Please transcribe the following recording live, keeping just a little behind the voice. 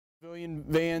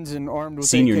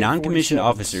Senior non-commissioned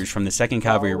officers from the 2nd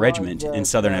Cavalry Regiment in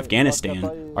southern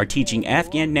Afghanistan are teaching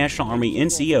Afghan National Army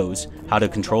NCOs how to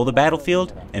control the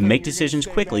battlefield and make decisions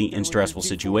quickly in stressful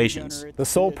situations. The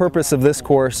sole purpose of this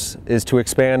course is to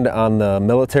expand on the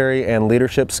military and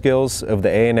leadership skills of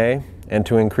the ANA and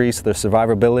to increase their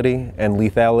survivability and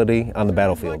lethality on the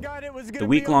battlefield. The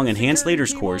week-long Enhanced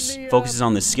Leaders course focuses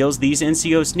on the skills these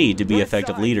NCOs need to be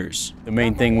effective leaders. The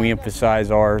main thing we emphasize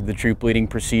are the troop leading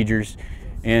procedures,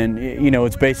 and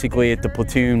it's basically at the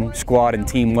platoon, squad, and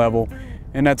team level.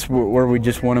 And that's where we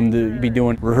just want them to be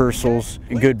doing rehearsals,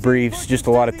 good briefs, just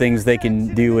a lot of things they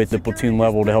can do at the platoon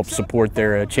level to help support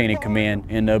their chain of command,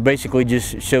 and basically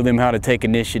just show them how to take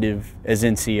initiative as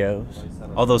NCOs.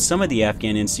 Although some of the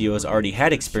Afghan NCOs already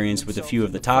had experience with a few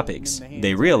of the topics,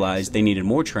 they realized they needed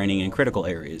more training in critical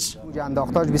areas.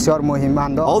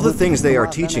 All the things they are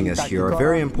teaching us here are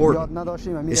very important,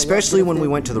 especially when we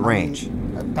went to the range.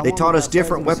 They taught us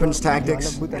different weapons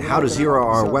tactics and how to zero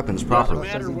our weapons properly.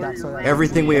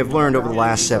 Everything we have learned over the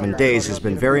last 7 days has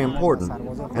been very important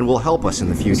and will help us in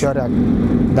the future.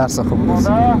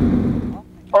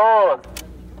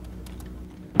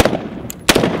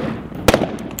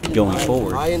 Going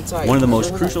forward, one of the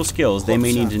most crucial skills they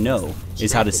may need to know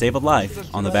is how to save a life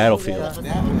on the battlefield.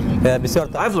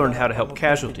 I've learned how to help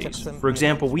casualties. For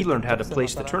example, we learned how to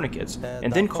place the tourniquets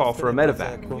and then call for a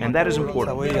medevac, and that is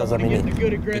important.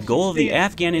 The goal of the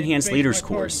Afghan Enhanced Leaders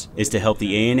course is to help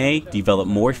the ANA develop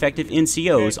more effective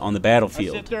NCOs on the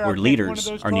battlefield, where leaders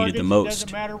are needed the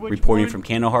most. Reporting from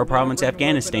Kandahar Province,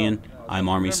 Afghanistan, I'm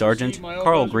Army Sergeant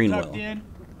Carl Greenwell.